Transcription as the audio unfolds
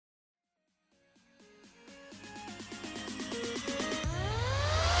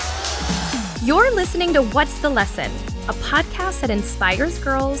You're listening to What's the Lesson, a podcast that inspires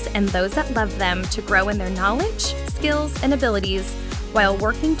girls and those that love them to grow in their knowledge, skills, and abilities while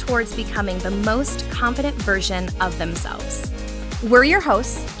working towards becoming the most confident version of themselves. We're your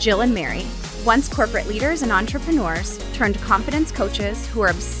hosts, Jill and Mary, once corporate leaders and entrepreneurs turned confidence coaches who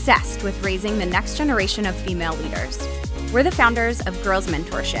are obsessed with raising the next generation of female leaders. We're the founders of Girls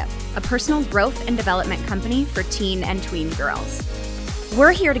Mentorship, a personal growth and development company for teen and tween girls.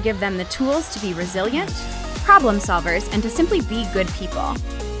 We're here to give them the tools to be resilient, problem solvers, and to simply be good people.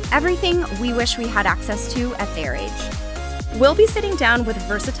 Everything we wish we had access to at their age. We'll be sitting down with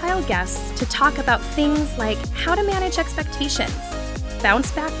versatile guests to talk about things like how to manage expectations,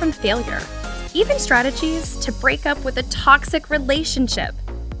 bounce back from failure, even strategies to break up with a toxic relationship.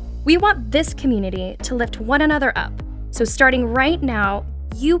 We want this community to lift one another up. So starting right now,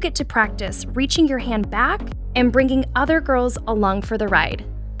 you get to practice reaching your hand back and bringing other girls along for the ride.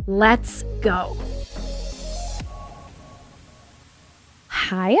 Let's go.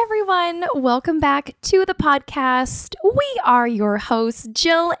 Hi, everyone. Welcome back to the podcast. We are your hosts,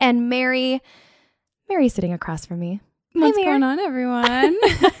 Jill and Mary. Mary's sitting across from me. What's going on, everyone?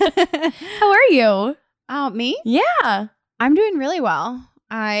 How are you? Oh, me? Yeah. I'm doing really well.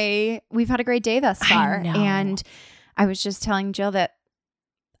 We've had a great day thus far. I know. And I was just telling Jill that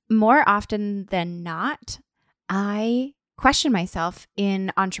more often than not, I question myself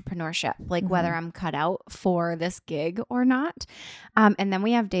in entrepreneurship, like whether I'm cut out for this gig or not. And then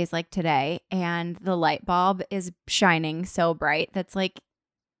we have days like today, and the light bulb is shining so bright that's like,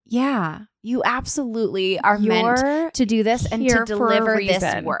 yeah, you absolutely are meant to do this and to deliver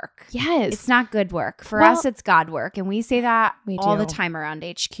this work. Yes. It's not good work. For us, it's God work. And we say that all the time around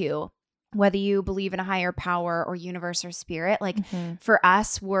HQ. Whether you believe in a higher power or universe or spirit, like for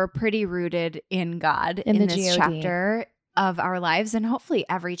us, we're pretty rooted in God in this chapter of our lives, and hopefully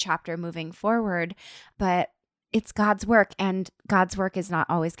every chapter moving forward. But it's God's work, and God's work is not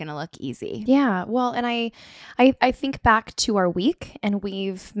always going to look easy. Yeah. Well, and I think back to our week, and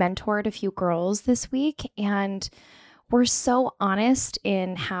we've mentored a few girls this week, and we're so honest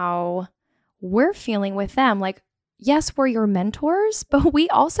in how we're feeling with them. Like, yes, we're your mentors, but we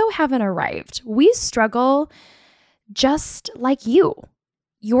also haven't arrived. We struggle just like you.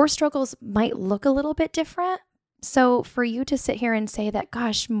 Your struggles might look a little bit different. So for you to sit here and say that,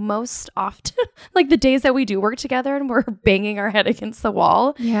 gosh, most often, like the days that we do work together and we're banging our head against the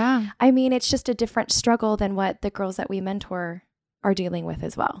wall. Yeah. I mean, it's just a different struggle than what the girls that we mentor are dealing with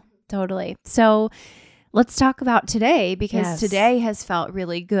as well. Totally. So let's talk about today, because today has felt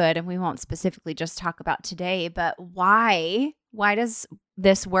really good, and we won't specifically just talk about today, but why does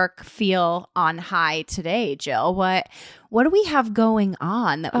this work feel on high today, Jill? What do we have going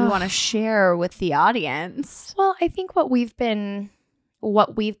on that we want to share with the audience? Well, I think what we've been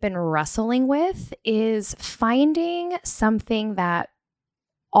wrestling with is finding something that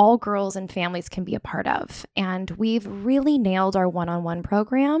all girls and families can be a part of. And we've really nailed our one-on-one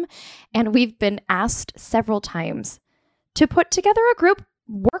program. And we've been asked several times to put together a group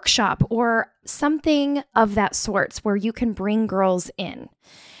workshop or something of that sorts where you can bring girls in.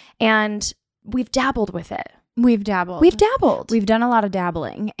 And we've dabbled with it. We've dabbled. We've done a lot of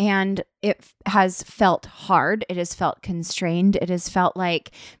dabbling, and it has felt hard. It has felt constrained. It has felt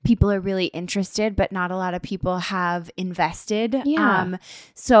like people are really interested, but not a lot of people have invested. Yeah.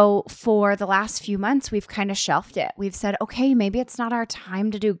 So for the last few months, we've kind of shelved it. We've said, okay, maybe it's not our time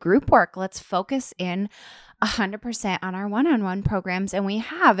to do group work. Let's focus in 100% on our one-on-one programs. And we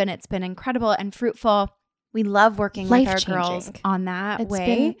have, and it's been incredible and fruitful. We love working with our girls on that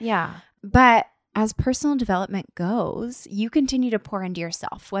way. But as personal development goes, you continue to pour into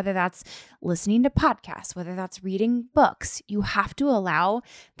yourself, whether that's listening to podcasts, whether that's reading books. You have to allow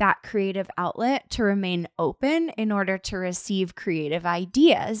that creative outlet to remain open in order to receive creative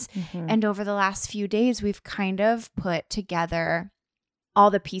ideas. And over the last few days, we've kind of put together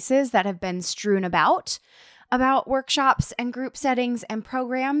all the pieces that have been strewn about workshops and group settings and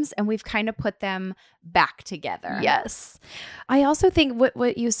programs, and we've kind of put them back together. Yes. I also think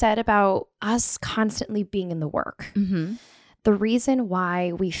what you said about us constantly being in the work, the reason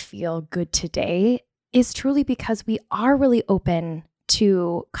why we feel good today is truly because we are really open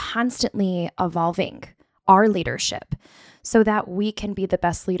to constantly evolving our leadership so that we can be the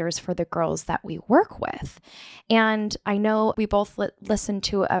best leaders for the girls that we work with. And I know we both listened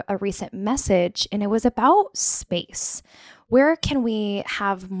to a recent message, and it was about space. Where can we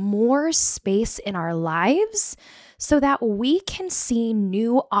have more space in our lives so that we can see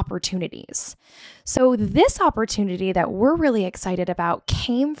new opportunities? So this opportunity that we're really excited about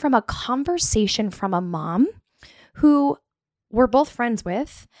came from a conversation from a mom who we're both friends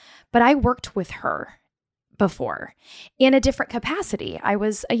with, but I worked with her before in a different capacity. I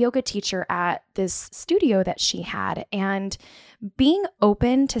was a yoga teacher at this studio that she had, and being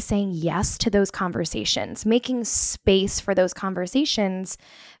open to saying yes to those conversations, making space for those conversations,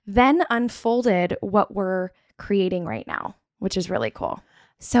 then unfolded what we're creating right now, which is really cool.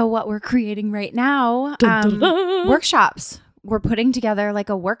 So what we're creating right now, workshops. We're putting together like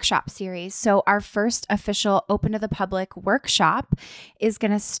a workshop series. So our first official open to the public workshop is going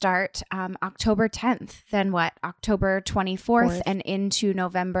to start October 10th, then October 24th and into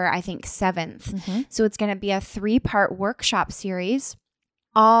November, I think 7th. So it's going to be a 3-part workshop series,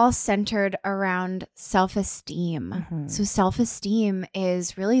 all centered around self-esteem. So self-esteem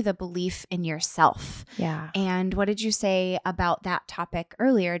is really the belief in yourself. Yeah. And what did you say about that topic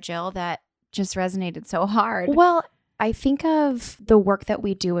earlier, Jill, that just resonated so hard? Well, I think of the work that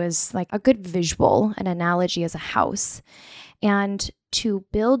we do as like a good visual, an analogy as a house. And to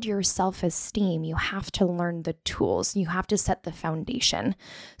build your self-esteem, you have to learn the tools. You have to set the foundation.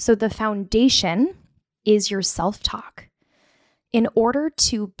 So the foundation is your self-talk. In order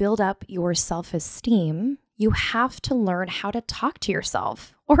to build up your self-esteem, you have to learn how to talk to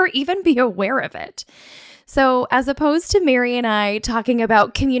yourself or even be aware of it. So as opposed to Mary and I talking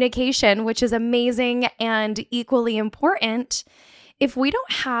about communication, which is amazing and equally important, if we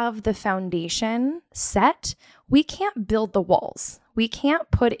don't have the foundation set, we can't build the walls. We can't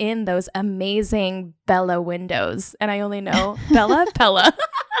put in those amazing Bella windows. And I only know Bella.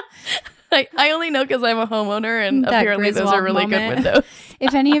 I only know because I'm a homeowner, and That apparently those are really good windows.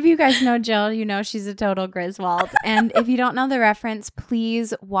 If any of you guys know Jill, you know she's a total Griswold. And if you don't know the reference,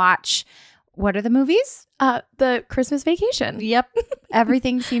 please watch. What are the movies? The Christmas Vacation. Yep.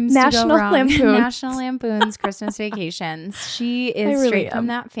 Everything seems National to go wrong. Lampoons. National Lampoon's Christmas Vacations. She is really straight am. from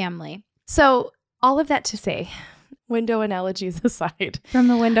that family. So all of that to say, window analogies aside. From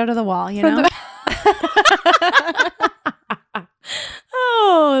the window to the wall, you know?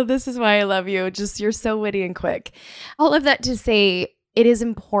 Oh, this is why I love you. Just you're so witty and quick. All of that to say, it is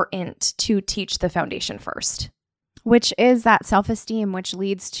important to teach the foundation first. Which is that self-esteem, which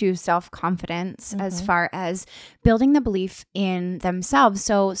leads to self-confidence as far as building the belief in themselves.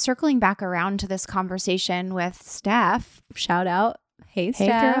 So circling back around to this conversation with Steph, shout out. Hey,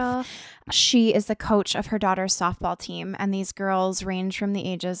 Steph. Girl. She is the coach of her daughter's softball team, and these girls range from the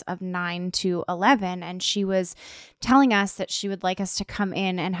ages of 9 to 11. And she was telling us that she would like us to come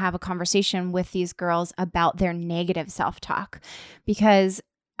in and have a conversation with these girls about their negative self-talk, because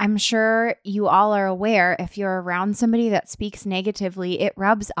I'm sure you all are aware if you're around somebody that speaks negatively, it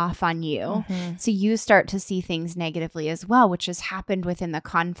rubs off on you. So you start to see things negatively as well, which has happened within the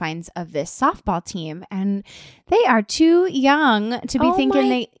confines of this softball team. And they are too young to be thinking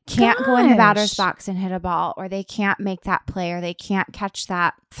they can't go in the batter's box and hit a ball, or they can't make that play, or they can't catch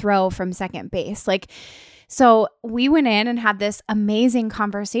that throw from second base. So we went in and had this amazing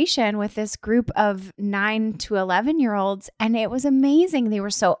conversation with this group of 9 to 11-year-olds, and it was amazing. They were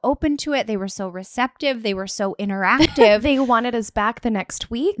so open to it. They were so receptive. They were so interactive. They wanted us back the next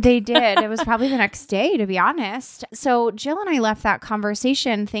week. They did. It was probably the next day, to be honest. So Jill and I left that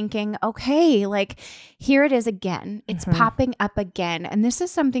conversation thinking, okay, here it is again. It's popping up again. And this is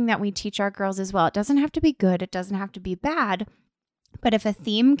something that we teach our girls as well. It doesn't have to be good. It doesn't have to be bad. But if a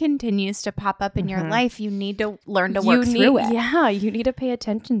theme continues to pop up in your life, you need to learn to work through it. Yeah, you need to pay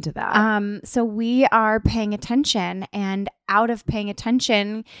attention to that. So we are paying attention, and out of paying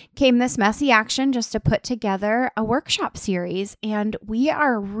attention came this messy action just to put together a workshop series. And we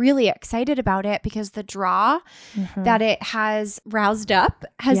are really excited about it because the draw that it has roused up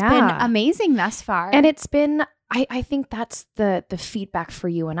has been amazing thus far. And it's been, I think that's the feedback for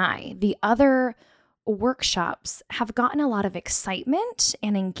you and I. The other workshops have gotten a lot of excitement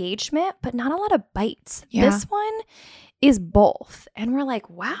and engagement, but not a lot of bites. Yeah. This one is both. And we're like,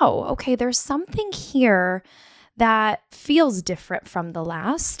 wow, okay, there's something here that feels different from the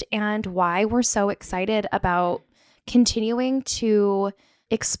last, and why we're so excited about continuing to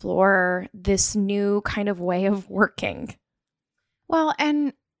explore this new kind of way of working. Well,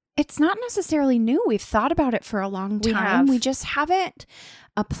 and it's not necessarily new. We've thought about it for a long time. We just haven't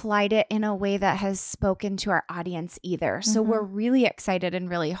applied it in a way that has spoken to our audience either. So we're really excited and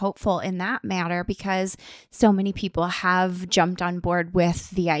really hopeful in that matter because so many people have jumped on board with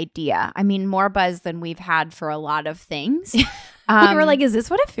the idea. I mean, more buzz than we've had for a lot of things. We were like, is this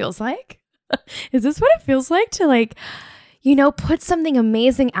what it feels like? Is this what it feels like to put something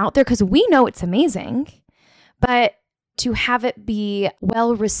amazing out there? Because we know it's amazing, but to have it be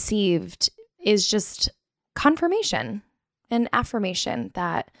well received is just confirmation and affirmation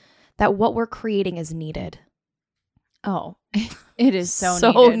that what we're creating is needed. Oh, it is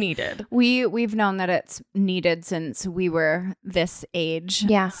so needed. We've known that it's needed since we were this age.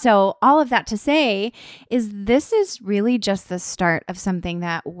 Yeah. So all of that to say is this is really just the start of something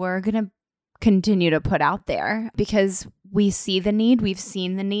that we're going to continue to put out there because we see the need, we've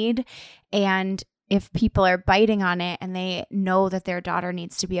seen the need, and if people are biting on it and they know that their daughter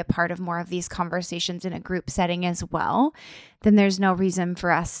needs to be a part of more of these conversations in a group setting as well, then there's no reason for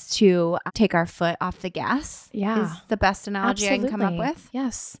us to take our foot off the gas. Yeah. Is the best analogy I can come up with.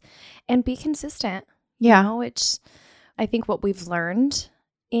 Yes. And be consistent. Yeah. You know, which I think what we've learned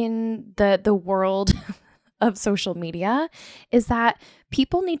in the world of social media is that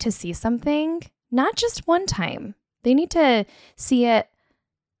people need to see something, not just one time. They need to see it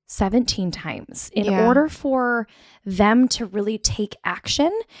 17 times in order for them to really take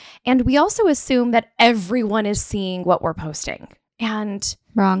action. And we also assume that everyone is seeing what we're posting. And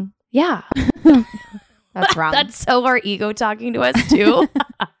wrong. Yeah. That's wrong. That's so our ego talking to us too.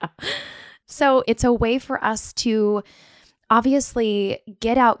 So it's a way for us to obviously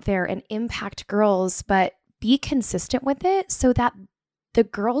get out there and impact girls, but be consistent with it so that the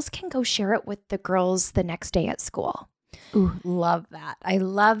girls can go share it with the girls the next day at school. Ooh, love that. I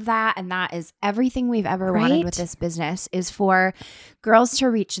love that. And that is everything we've ever wanted with this business is for girls to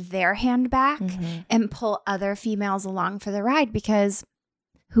reach their hand back and pull other females along for the ride, because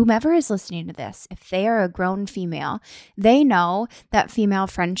whomever is listening to this, if they are a grown female, they know that female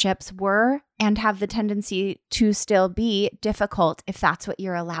friendships were and have the tendency to still be difficult if that's what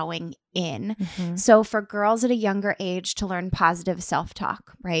you're allowing in. So for girls at a younger age to learn positive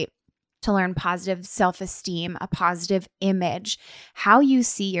self-talk, right? To learn positive self-esteem, a positive image. How you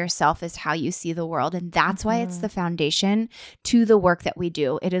see yourself is how you see the world. And that's why it's the foundation to the work that we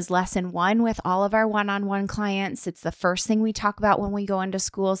do. It is lesson 1 with all of our one-on-one clients. It's the first thing we talk about when we go into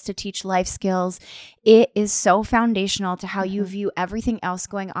schools to teach life skills. It is so foundational to how you view everything else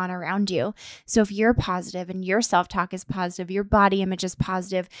going on around you. So if you're positive and your self-talk is positive, your body image is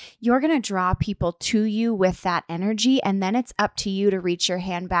positive, you're going to draw people to you with that energy. And then it's up to you to reach your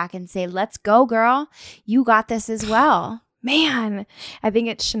hand back and say, let's go, girl. You got this as well. Man, I think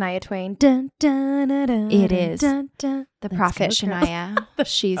it's Shania Twain. Dun, dun, dun, dun, it is. Dun, dun. The prophet Shania.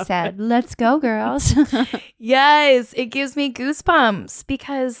 She said, let's go, girls. Yes, it gives me goosebumps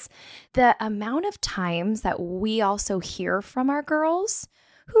because the amount of times that we also hear from our girls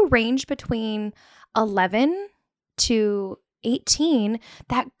who range between 11 to 18,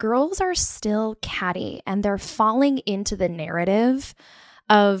 that girls are still catty and they're falling into the narrative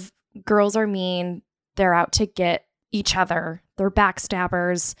of girls are mean, they're out to get each other, they're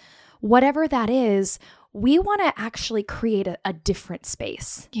backstabbers, whatever that is. We want to actually create a different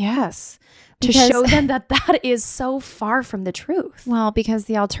space. Yes. To show them that that is so far from the truth. Well, because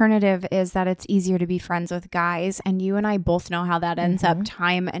the alternative is that it's easier to be friends with guys. And you and I both know how that ends up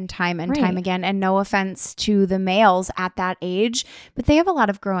time and time and time again. And no offense to the males at that age, but they have a lot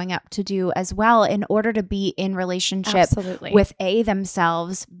of growing up to do as well in order to be in relationship with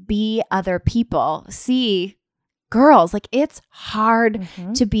themselves, B, other people, C, girls. Like, it's hard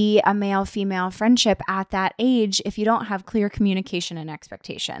to be a male-female friendship at that age if you don't have clear communication and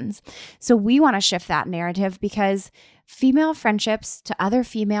expectations. So we want to shift that narrative because female friendships to other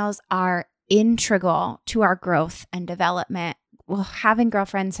females are integral to our growth and development. Well, having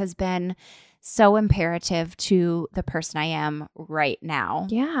girlfriends has been so imperative to the person I am right now.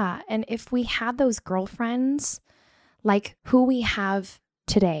 Yeah. And if we had those girlfriends like who we have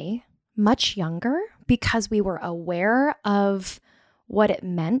today, much younger, because we were aware of what it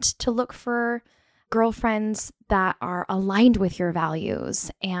meant to look for girlfriends that are aligned with your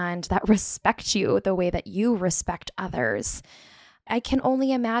values and that respect you the way that you respect others. I can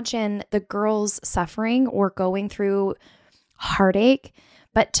only imagine the girls suffering or going through heartache,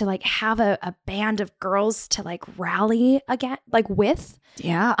 but to like have a band of girls to like rally again, like with.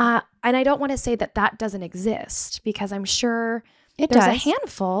 Yeah. And I don't want to say that that doesn't exist because I'm sure there's a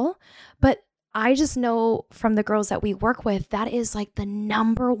handful, but I just know from the girls that we work with, that is like the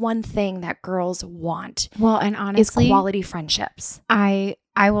number one thing that girls want. Well, and honestly, is quality friendships.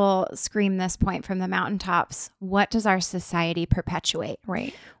 I will scream this point from the mountaintops. What does our society perpetuate?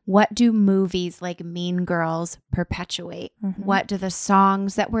 Right. What do movies like Mean Girls perpetuate? What do the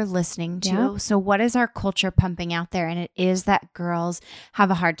songs that we're listening to? Yeah. So what is our culture pumping out there? And it is that girls have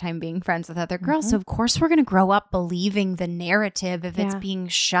a hard time being friends with other girls. So of course we're going to grow up believing the narrative if it's being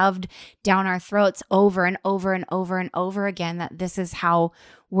shoved down our throats over and over and over and over again, that this is how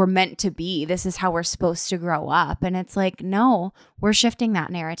we're meant to be. This is how we're supposed to grow up. And it's like, no, we're shifting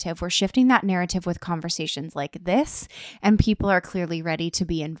that narrative. We're shifting that narrative with conversations like this. And people are clearly ready to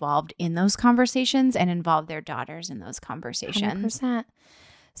be involved in those conversations and involve their daughters in those conversations. 100%.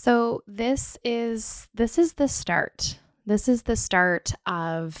 So this is the start. This is the start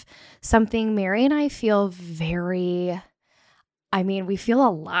of something Mary and I feel we feel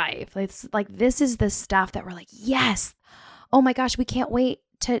alive. It's like, this is the stuff that we're like, yes, oh my gosh, we can't wait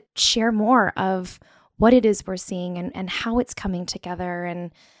to share more of what it is we're seeing and how it's coming together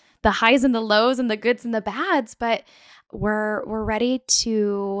and the highs and the lows and the goods and the bads. But we're ready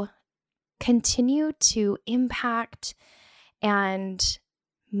to continue to impact and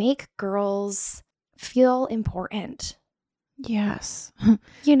make girls feel important. Yes.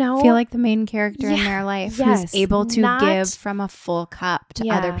 You know, feel like the main character in their life who's able to give from a full cup to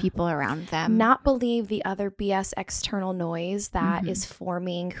other people around them. Not believe the other BS external noise that is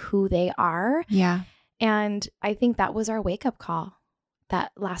forming who they are. Yeah. And I think that was our wake-up call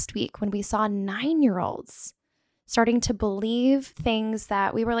that last week when we saw 9-year-olds starting to believe things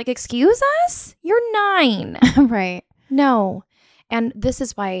that we were like, excuse us? You're 9. Right. No. And this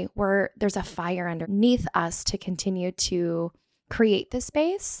is why there's a fire underneath us to continue to create this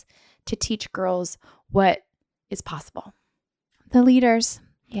space to teach girls what is possible. The leaders.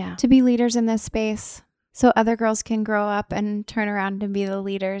 Yeah. To be leaders in this space so other girls can grow up and turn around and be the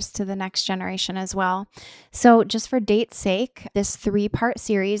leaders to the next generation as well. So just for date's sake, this 3-part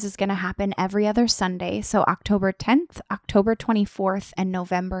series is going to happen every other Sunday. So October 10th, October 24th, and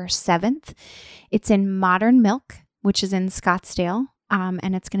November 7th. It's in Modern Milk, which is in Scottsdale.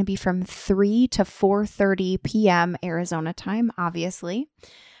 And it's going to be from 3 to 4:30 p.m. Arizona time, obviously.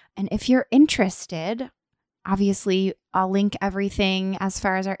 And if you're interested, obviously, I'll link everything as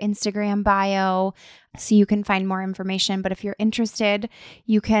far as our Instagram bio so you can find more information. But if you're interested,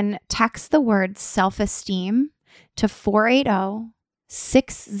 you can text the word self-esteem to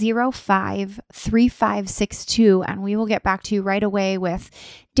 480-605-3562, and we will get back to you right away with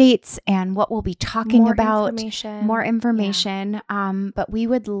dates and what we'll be talking about. More information. But we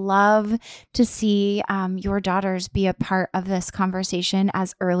would love to see your daughters be a part of this conversation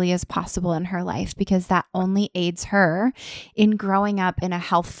as early as possible in her life, because that only aids her in growing up in a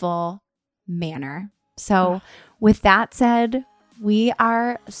healthful manner. So with that said, we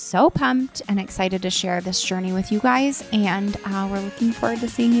are so pumped and excited to share this journey with you guys, and we're looking forward to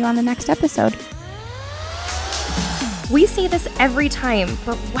seeing you on the next episode. We say this every time,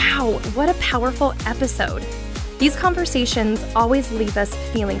 but wow, what a powerful episode. These conversations always leave us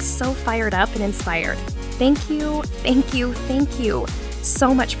feeling so fired up and inspired. Thank you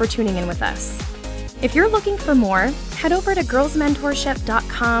so much for tuning in with us. If you're looking for more, head over to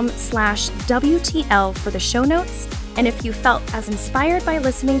girlsmentorship.com/WTL for the show notes. And if you felt as inspired by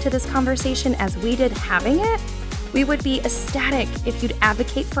listening to this conversation as we did having it, we would be ecstatic if you'd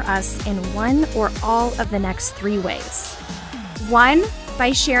advocate for us in one or all of the next 3 ways. 1,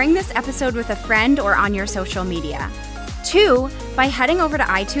 by sharing this episode with a friend or on your social media. 2, by heading over to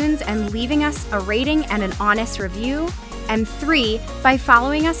iTunes and leaving us a rating and an honest review. And 3, by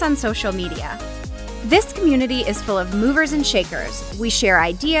following us on social media. This community is full of movers and shakers. We share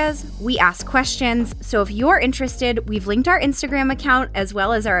ideas, we ask questions. So if you're interested, we've linked our Instagram account as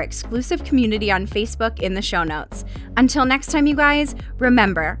well as our exclusive community on Facebook in the show notes. Until next time, you guys,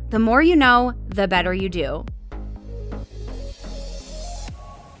 remember, the more you know, the better you do.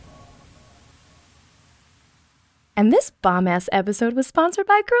 And this bomb-ass episode was sponsored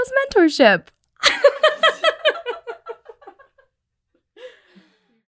by Girls Mentorship.